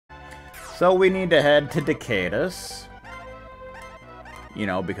So we need to head to Decatus. You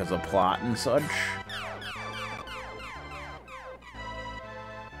know, because of plot and such.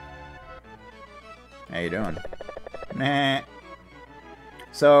 How you doing? Nah.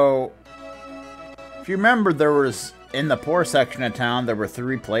 So, if you remember, there was, in the poor section of town, there were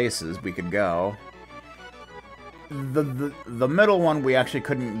 3 places we could go. The middle one we actually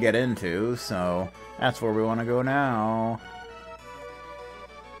couldn't get into, so that's where we want to go now.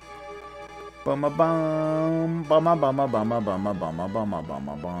 Bum bum bum bum bum bum bum bum bum bum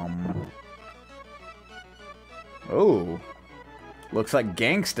bum bum. Oh, looks like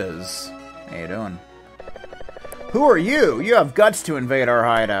gangstas. How you doing? Who are you? You have guts to invade our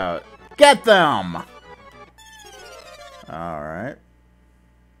hideout. Get them! Alright.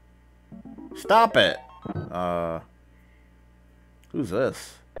 Stop it! Who's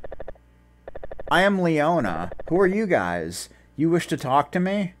this? I am Leona. Who are you guys? You wish to talk to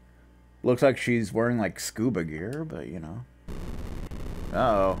me? Looks like she's wearing, like, scuba gear, but, you know.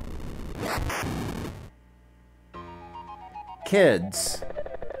 Uh-oh. Kids.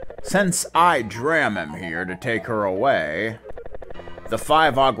 Since I, Dram, am here to take her away, the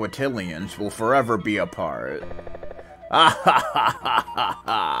 5 Aguatillions will forever be apart. Ah ha ha ha ha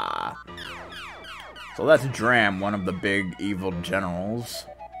ha! So that's Dram, one of the big evil generals.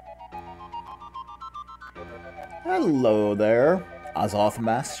 Hello there, Azoth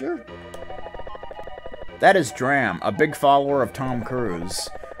Master. That is Dram, a big follower of Tom Cruise.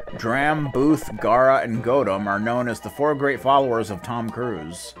 Dram, Booth, Gara, and Godam are known as the 4 great followers of Tom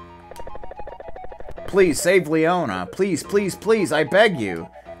Cruise. Please, save Leona. Please, please, please, I beg you.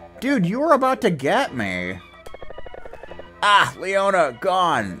 Dude, you were about to get me. Ah, Leona,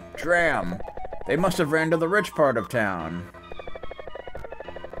 gone. Dram. They must have ran to the rich part of town.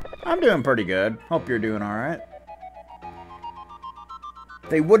 I'm doing pretty good. Hope you're doing alright.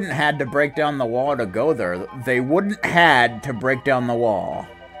 They wouldn't had to break down the wall to go there. They wouldn't had to break down the wall.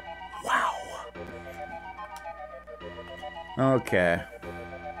 Wow. Okay.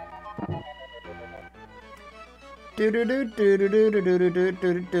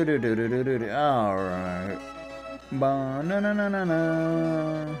 Alright.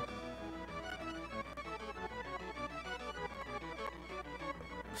 Ba-na-na-na-na-na.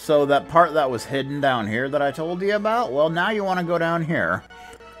 So that part that was hidden down here that I told you about, well, now you want to go down here.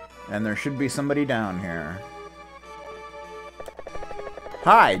 And there should be somebody down here.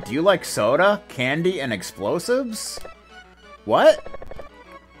 Hi, do you like soda, candy, and explosives? What?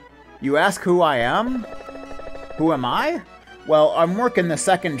 You ask who I am? Who am I? Well, I'm working the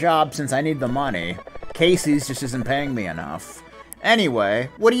second job since I need the money. Casey's just isn't paying me enough. Anyway,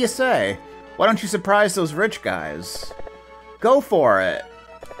 what do you say? Why don't you surprise those rich guys? Go for it.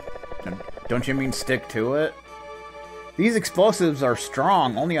 Don't you mean stick to it? These explosives are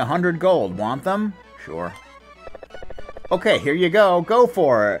strong, only 100 gold. Want them? Sure. Okay, here you go. Go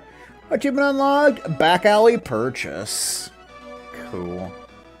for it. Achievement unlocked. Back alley purchase. Cool.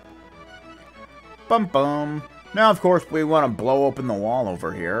 Bum bum. Now, of course, we want to blow open the wall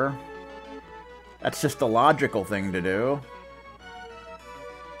over here. That's just the logical thing to do.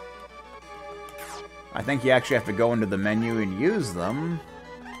 I think you actually have to go into the menu and use them.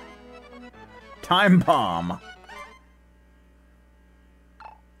 Time bomb.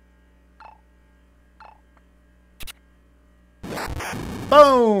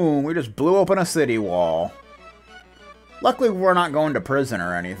 Boom! We just blew open a city wall. Luckily, we're not going to prison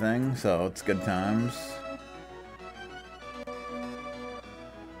or anything, so it's good times.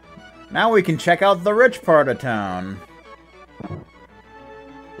 Now we can check out the rich part of town.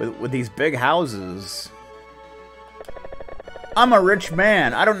 With these big houses. I'm a rich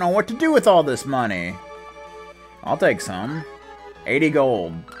man. I don't know what to do with all this money. I'll take some. 80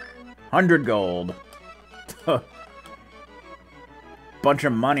 gold. 100 gold. Bunch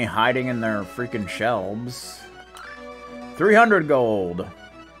of money hiding in their freaking shelves. 300 gold.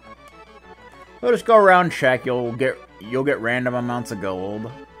 We'll just go around check. You'll get random amounts of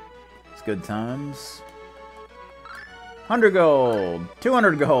gold. It's good times. 100 gold.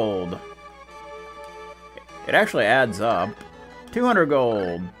 200 gold. It actually adds up. 200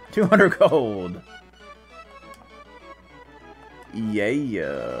 gold. 200 gold.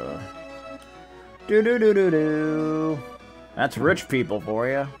 Yeah. Do-do-do-do-do. That's rich people for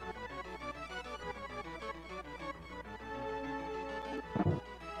you.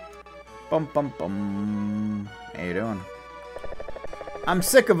 Bum bum bum. How you doing? I'm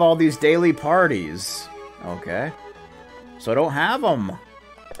sick of all these daily parties. Okay. So don't have them.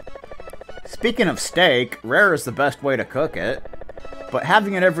 Speaking of steak, rare is the best way to cook it. But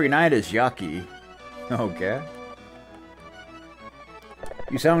having it every night is yucky. Okay.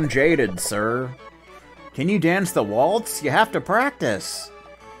 You sound jaded, sir. Can you dance the waltz? You have to practice.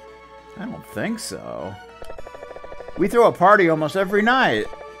 I don't think so. We throw a party almost every night.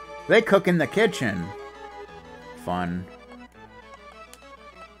 They cook in the kitchen. Fun.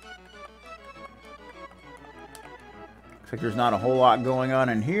 Looks like there's not a whole lot going on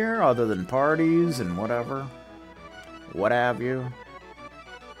in here other than parties and whatever. What have you.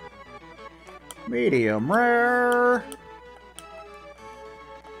 Medium rare.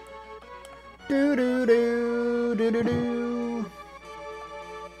 Do-do-do, do-do-do.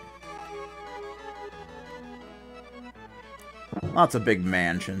 Lots of big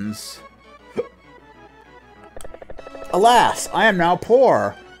mansions. Alas, I am now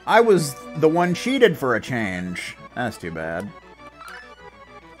poor. I was the one cheated for a change. That's too bad.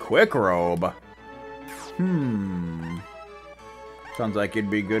 Quick robe. Sounds like it'd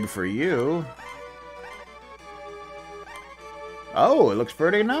be good for you. Oh, it looks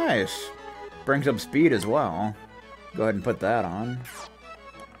pretty nice. Brings up speed as well. Go ahead and put that on.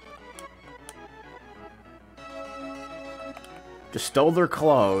 Just stole their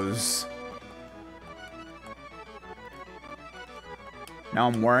clothes. Now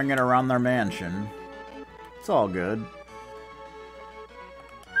I'm wearing it around their mansion. It's all good.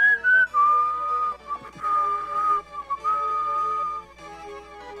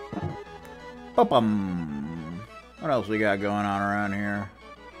 Bum. What else we got going on around here?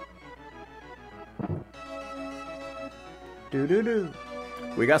 Do-do-do.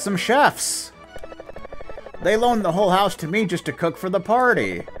 We got some chefs. They loaned the whole house to me just to cook for the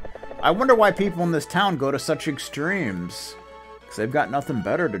party. I wonder why people in this town go to such extremes. Because they've got nothing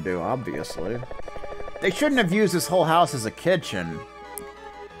better to do, obviously. They shouldn't have used this whole house as a kitchen.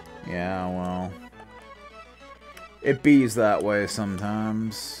 Yeah, well. It bees that way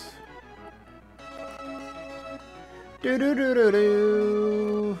sometimes.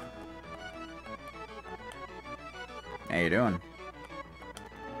 Do-do-do-do-do. How you doing?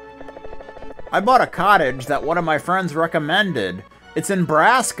 I bought a cottage that one of my friends recommended. It's in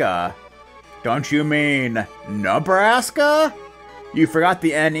Nebraska. Don't you mean Nebraska? You forgot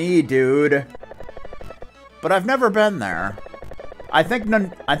the N-E, dude. But I've never been there. I think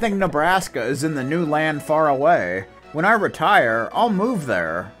Nebraska is in the new land far away. When I retire, I'll move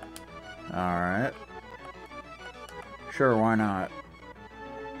there. Alright. Sure, why not?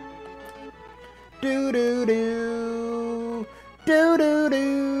 Do-do-do.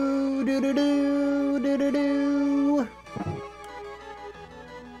 Do-do-do. Do-do-do. Do-do-do.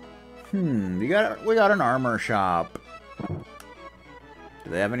 We got an armor shop. Do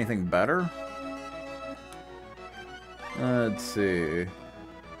they have anything better? Let's see.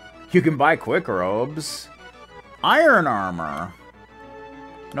 You can buy quick robes. Iron armor.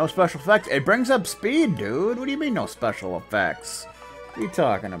 No special effects. It brings up speed, dude. What do you mean no special effects? What are you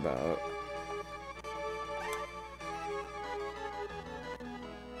talking about?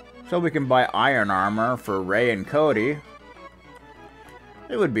 So we can buy iron armor for Ray and Cody.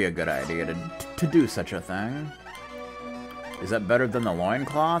 It would be a good idea to do such a thing. Is that better than the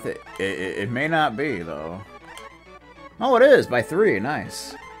loincloth? It may not be, though. Oh, it is, by 3.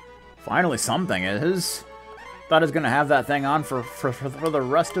 Nice. Finally something is. Thought I was going to have that thing on for the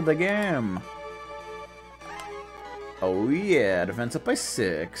rest of the game. Oh, yeah. Defense up by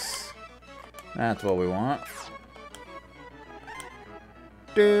 6. That's what we want.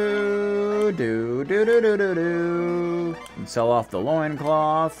 Do. And sell off the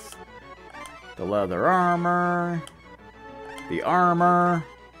loincloth. The leather armor. The armor.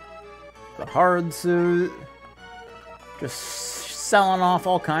 The hard suit. Just selling off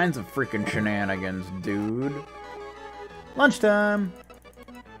all kinds of freaking shenanigans, dude. Lunchtime.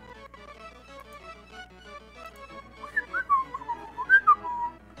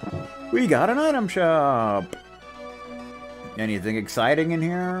 We got an item shop. Anything exciting in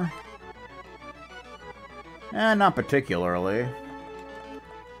here? Not particularly.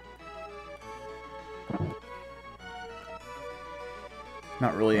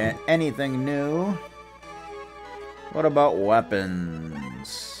 Not really anything new. What about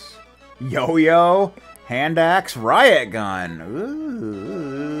weapons? Yo-yo, hand axe, riot gun.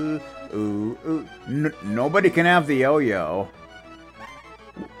 Ooh. Nobody can have the yo-yo.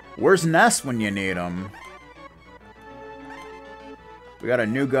 Where's Ness when you need him? We got a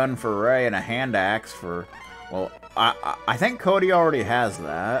new gun for Ray and a hand axe for... Well, I think Cody already has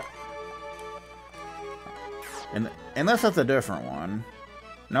that. Unless that's a different one.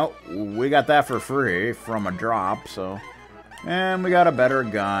 Nope, we got that for free from a drop, so... And we got a better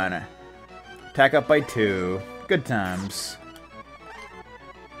gun. Attack up by 2. Good times.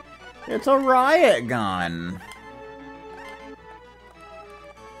 It's a riot gun.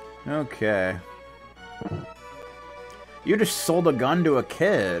 Okay. You just sold a gun to a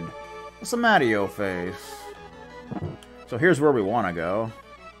kid. What's the matter, yo face? So here's where we want to go.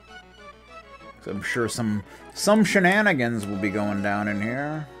 So I'm sure some shenanigans will be going down in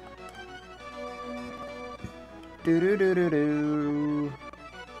here. Do-do-do-do-do.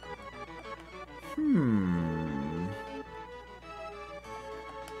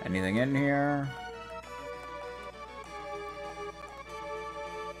 Anything in here?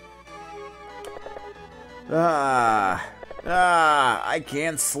 I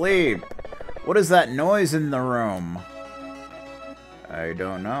can't sleep. What is that noise in the room? I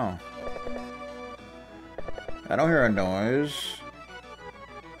don't know. I don't hear a noise.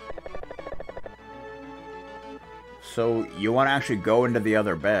 So, you want to actually go into the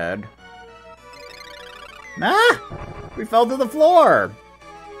other bed? Ah! We fell to the floor!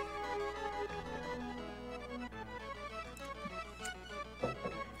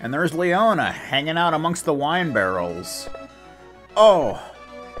 And there's Leona hanging out amongst the wine barrels. Oh,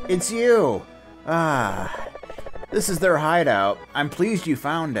 it's you. This is their hideout. I'm pleased you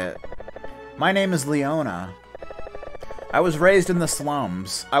found it. My name is Leona. I was raised in the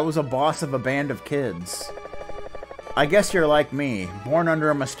slums. I was a boss of a band of kids. I guess you're like me, born under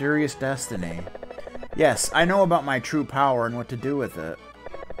a mysterious destiny. Yes, I know about my true power and what to do with it.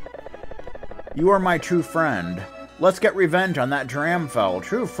 You are my true friend. Let's get revenge on that Dramfell.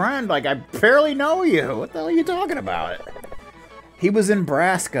 True friend? Like, I barely know you. What the hell are you talking about? He was in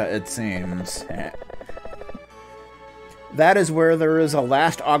Braska, it seems. That is where there is a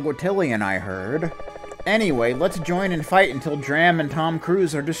last Aguatilian, I heard. Anyway, let's join and fight until Dram and Tom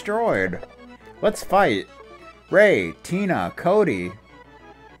Cruise are destroyed. Let's fight. Ray, Tina, Cody.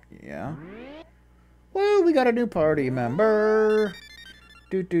 Yeah. Well, we got a new party member.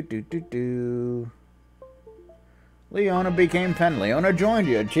 Do. Leona became Pen. Leona joined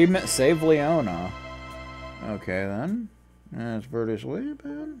you. Achievement, save Leona. Okay, then. That's pretty sweet,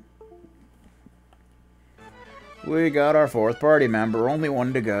 man. We got our 4th party member. Only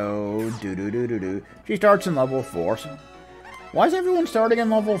one to go. Do. She starts in level 4. Why is everyone starting in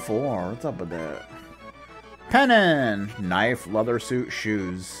level 4? What's up with that? Pennon! Knife, leather suit,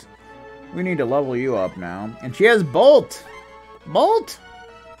 shoes. We need to level you up now. And she has Bolt! Bolt!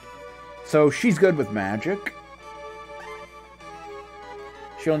 So she's good with magic.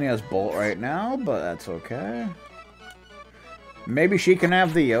 She only has Bolt right now, but that's okay. Maybe she can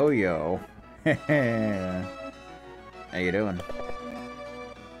have the yo-yo. How you doing?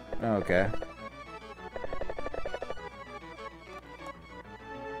 Okay.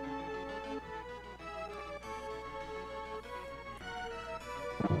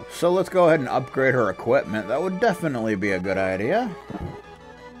 So let's go ahead and upgrade her equipment. That would definitely be a good idea.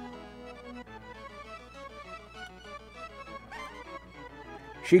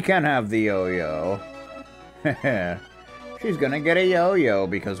 She can have the yo-yo. She's gonna get a yo-yo,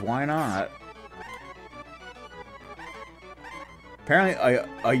 because why not? Apparently,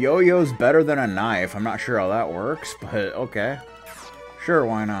 a yo-yo's better than a knife. I'm not sure how that works, but okay. Sure,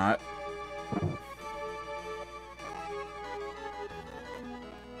 why not?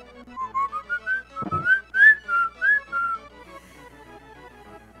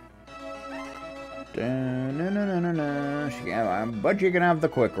 But you can have the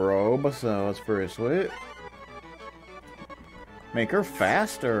quick robe, so it's pretty sweet. Make her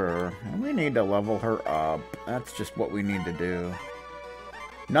faster. We need to level her up. That's just what we need to do.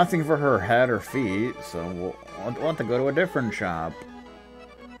 Nothing for her head or feet, so we'll have to go to a different shop.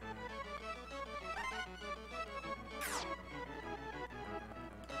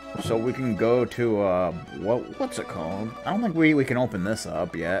 So we can go to, what's it called? I don't think we can open this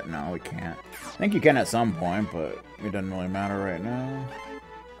up yet. No, we can't. I think you can at some point, but it doesn't really matter right now.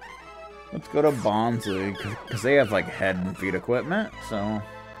 Let's go to Bonzi, because they have, like, head and feet equipment, so...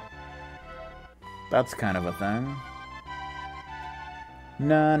 That's kind of a thing.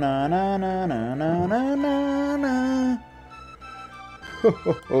 Na na na na na na na na na. Ho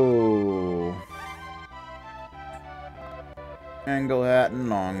ho ho. Angle hat and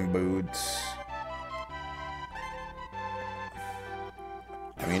long boots.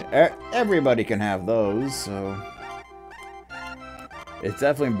 I mean, everybody can have those, so... It's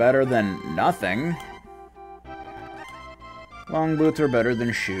definitely better than nothing. Long boots are better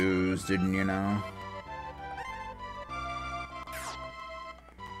than shoes, didn't you know?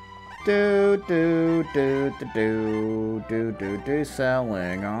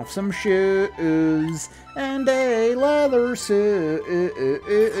 Selling off some shoes and a leather suit.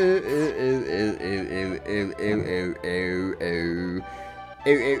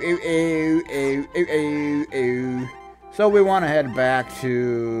 So we want to head back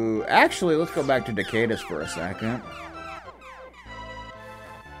to... Actually, let's go back to Decatur for a second.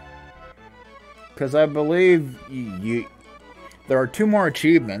 Because I believe there are 2 more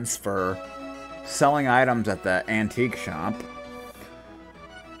achievements for selling items at the antique shop.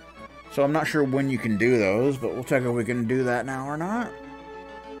 So I'm not sure when you can do those, but we'll check if we can do that now or not.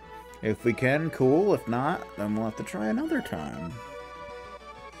 If we can, cool. If not, then we'll have to try another time.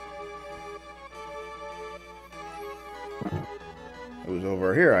 It was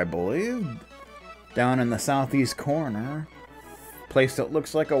over here, I believe. Down in the southeast corner. Place that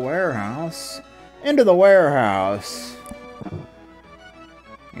looks like a warehouse. Into the warehouse.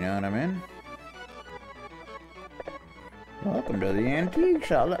 You know what I mean? Welcome to the antique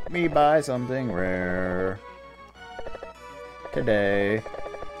shop. Let me buy something rare. Today.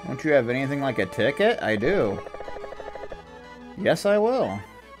 Don't you have anything like a ticket? I do. Yes, I will.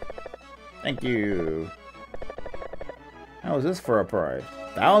 Thank you. How is this for a price?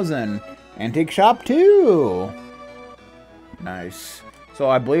 1,000. Antique shop 2. Nice. So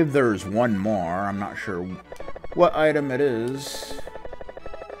I believe there's one more. I'm not sure what item it is.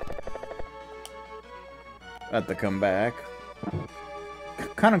 Have to come back.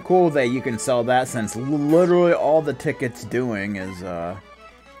 Kind of cool that you can sell that, since literally all the ticket's doing is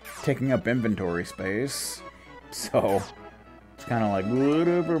taking up inventory space. So it's kind of like,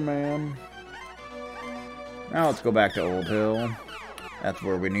 whatever, man. Now let's go back to Old Hill. That's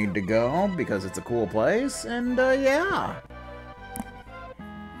where we need to go, because it's a cool place, and yeah.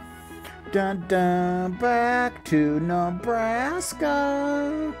 Dun dun, back to Nebraska.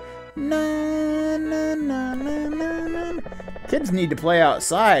 Na, na, na, na, na, na. Kids need to play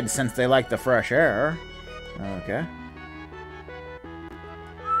outside since they like the fresh air. Okay.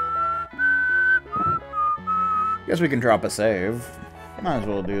 Guess we can drop a save. Might as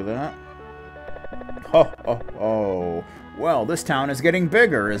well do that. Ho, ho, ho. Well, this town is getting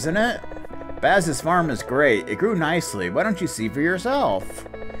bigger, isn't it? Baz's farm is great. It grew nicely. Why don't you see for yourself?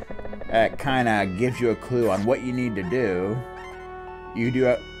 That kind of gives you a clue on what you need to do. You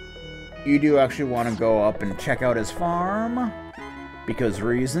do actually want to go up and check out his farm? Because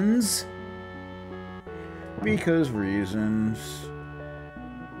reasons? Because reasons.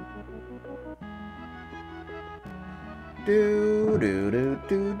 Do.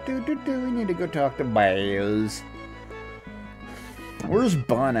 We need to go talk to Baz. Where's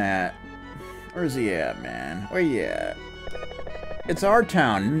Bun at? Where's he at, man? Where you at? It's our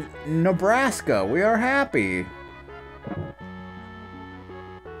town, Nebraska. We are happy.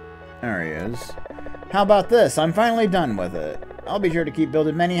 There he is. How about this? I'm finally done with it. I'll be sure to keep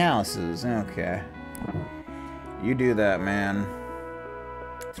building many houses. Okay. You do that, man.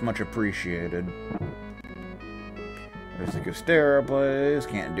 It's much appreciated. There's the Costera place.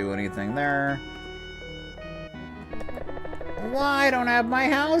 Can't do anything there. Why I don't have my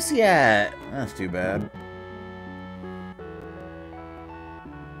house yet? That's too bad.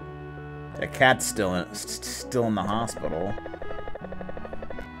 The cat's still in the hospital.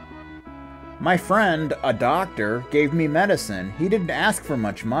 My friend, a doctor, gave me medicine. He didn't ask for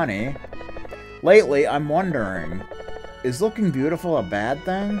much money. Lately, I'm wondering, is looking beautiful a bad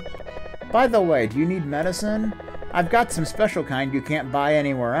thing? By the way, do you need medicine? I've got some special kind you can't buy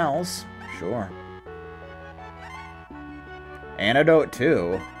anywhere else. Sure. Antidote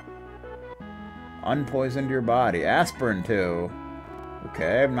 2. Unpoisoned your body. Aspirin 2.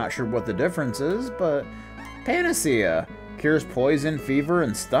 Okay, I'm not sure what the difference is, but... Panacea. Cures poison, fever,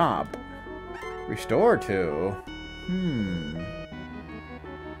 and stop. Restore 2.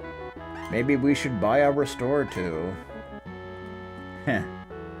 Maybe we should buy a Restore 2. Heh.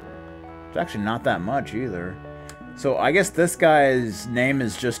 It's actually not that much either. So I guess this guy's name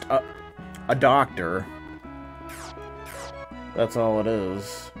is just a doctor. That's all it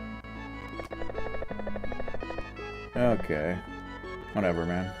is. Okay. Whatever,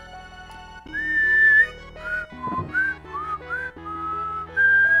 man.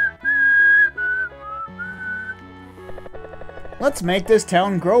 Let's make this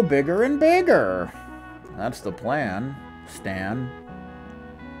town grow bigger and bigger. That's the plan, Stan.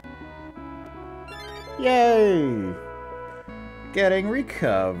 Yay! Getting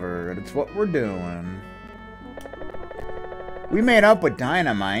recovered. It's what we're doing. We made up with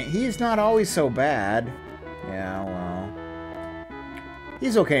Dynamite. He's not always so bad. Yeah, well.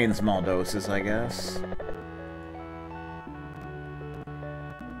 He's okay in small doses, I guess.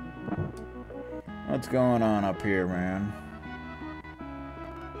 What's going on up here, man?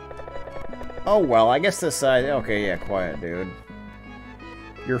 Oh, well, I guess this side... Okay, yeah, quiet, dude.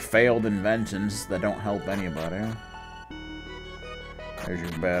 Your failed inventions that don't help anybody. There's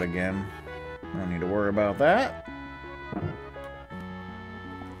your bed again. Don't need to worry about that.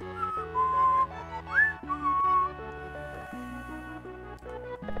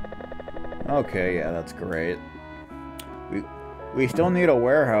 Okay, yeah, that's great. We still need a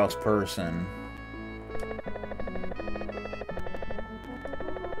warehouse person.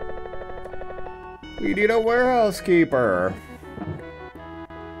 We need a warehouse keeper.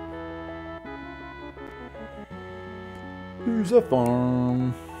 Here's a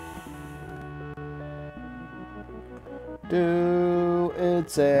farm. Do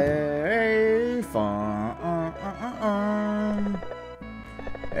it's a farm.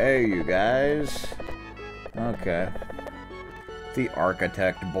 Hey, you guys. Okay. The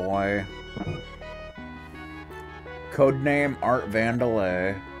architect boy. Codename Art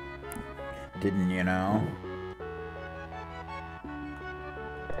Vandalay. Didn't you know?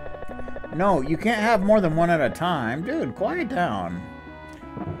 No, you can't have more than one at a time. Dude, quiet down.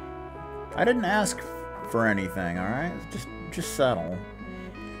 I didn't ask for anything, alright? Just settle.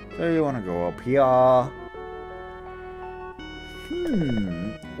 So you want to go up here.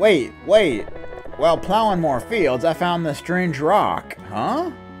 Wait. While plowing more fields, I found this strange rock.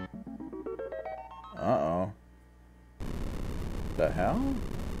 Huh? Uh-oh. The hell?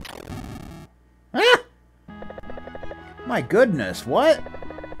 Ah! My goodness, what?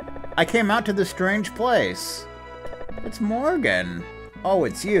 I came out to this strange place. It's Morgan. Oh,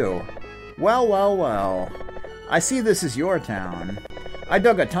 it's you. Well. I see this is your town. I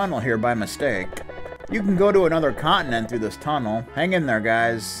dug a tunnel here by mistake. You can go to another continent through this tunnel. Hang in there,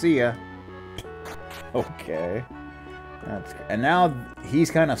 guys. See ya. Okay. And now he's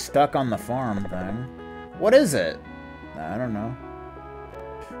kind of stuck on the farm thing. What is it? I don't know.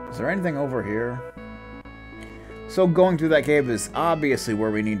 Is there anything over here? So going through that cave is obviously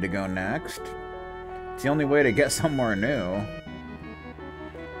where we need to go next. It's the only way to get somewhere new.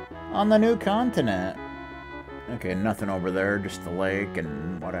 On the new continent. Okay, nothing over there, just the lake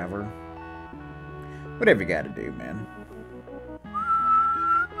and whatever. Whatever you gotta do, man.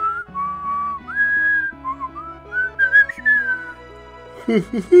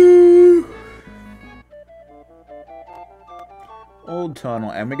 Old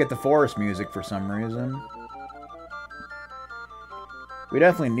tunnel, and we get the forest music for some reason. We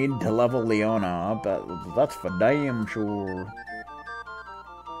definitely need to level Leona up, that's for damn sure.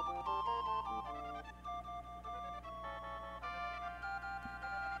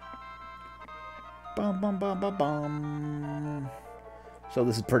 Bum. So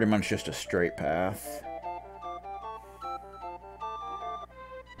this is pretty much just a straight path.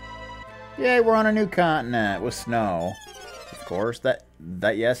 Yay, we're on a new continent with snow. Of course, that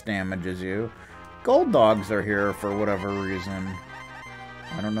yes damages you. Gold dogs are here for whatever reason.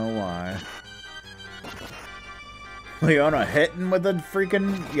 I don't know why. Leona hitting with a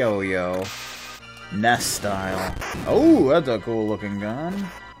freaking yo-yo. Nest style. Oh, that's a cool looking gun.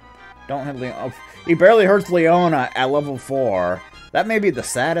 Don't hit Leona. Oh, he barely hurts Leona at level 4. That may be the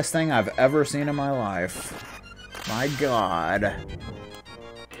saddest thing I've ever seen in my life. My god.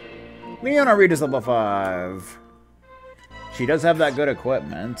 Leona Reed is level 5. She does have that good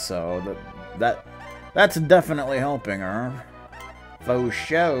equipment, so that's definitely helping her. For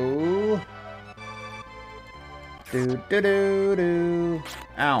show. Do.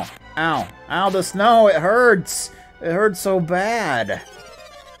 Ow, the snow, it hurts. It hurts so bad.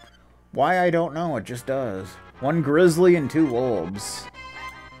 Why, I don't know, it just does. 1 grizzly and 2 wolves.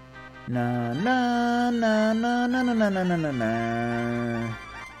 Na.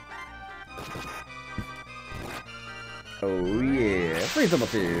 Oh yeah, freeze level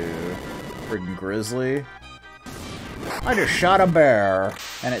 2. Freaking grizzly. I just shot a bear,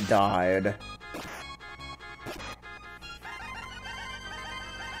 and it died.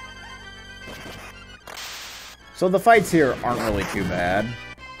 So the fights here aren't really too bad.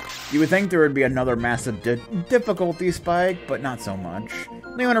 You would think there would be another massive difficulty spike, but not so much.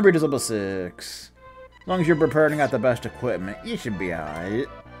 Leona Reed is level 6. As long as you're prepared and got the best equipment, you should be alright.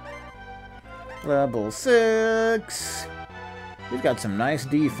 Level 6. He's got some nice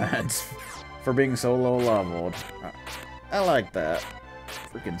defense for being so low leveled. I like that.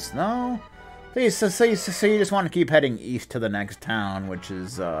 Freaking snow. So you just want to keep heading east to the next town, which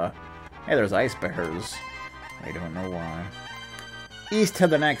is, hey, there's ice bears. I don't know why. East to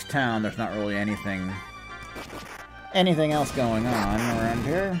the next town, there's not really anything else going on around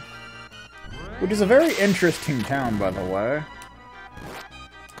here. Which is a very interesting town, by the way.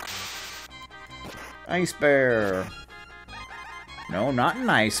 Ice bear. No, not an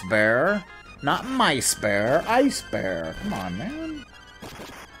ice bear. Not mice bear. Ice bear. Come on, man.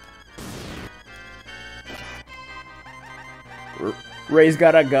 Ray's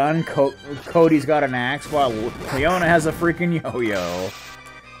got a gun, Cody's got an axe, while Leona has a freaking yo-yo.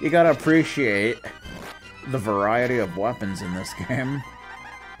 You gotta appreciate the variety of weapons in this game.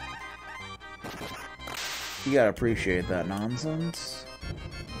 You gotta appreciate that nonsense.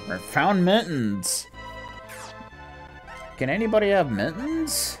 Or found mittens. Can anybody have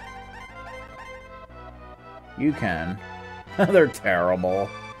mittens? You can. They're terrible.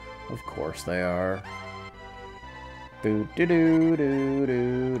 Of course they are. Do do do do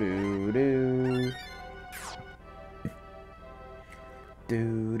do do do.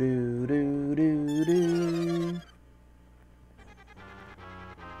 Do do do do do.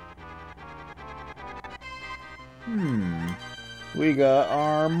 We got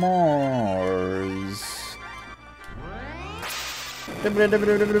our Mars.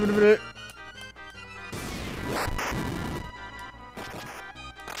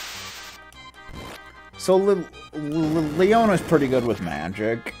 So Leona's pretty good with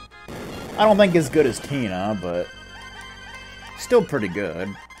magic. I don't think as good as Tina, but still pretty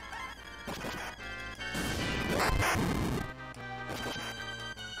good.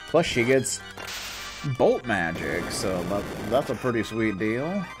 Plus she gets bolt magic, so that's a pretty sweet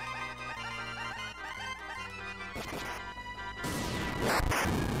deal.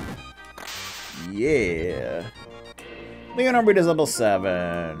 Yeah. Leona Breed is level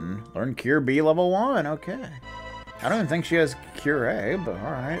 7. Learn Cure B level 1, okay. I don't even think she has Cure A, but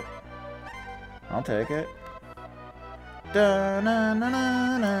alright. I'll take it. Da, na, na,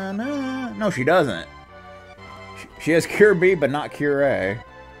 na, na, na. No, she doesn't. She has Cure B, but not Cure A.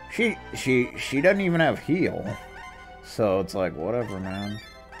 She doesn't even have heal. So it's like, whatever, man.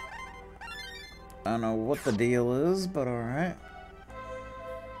 I don't know what the deal is, but alright.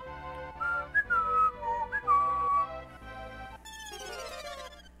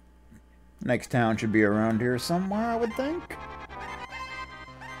 Next town should be around here somewhere, I would think.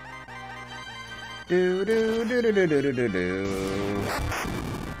 Do do do do do do do do do.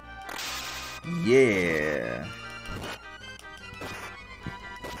 Yeah.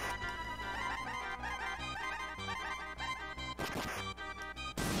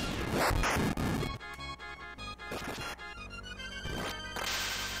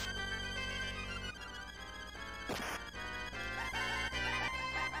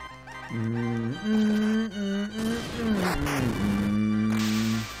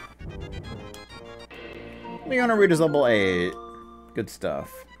 Leona Reed is level 8. Good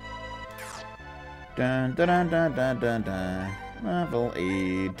stuff. Dun dun dun dun dun dun dun. Level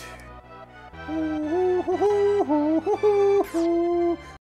 8.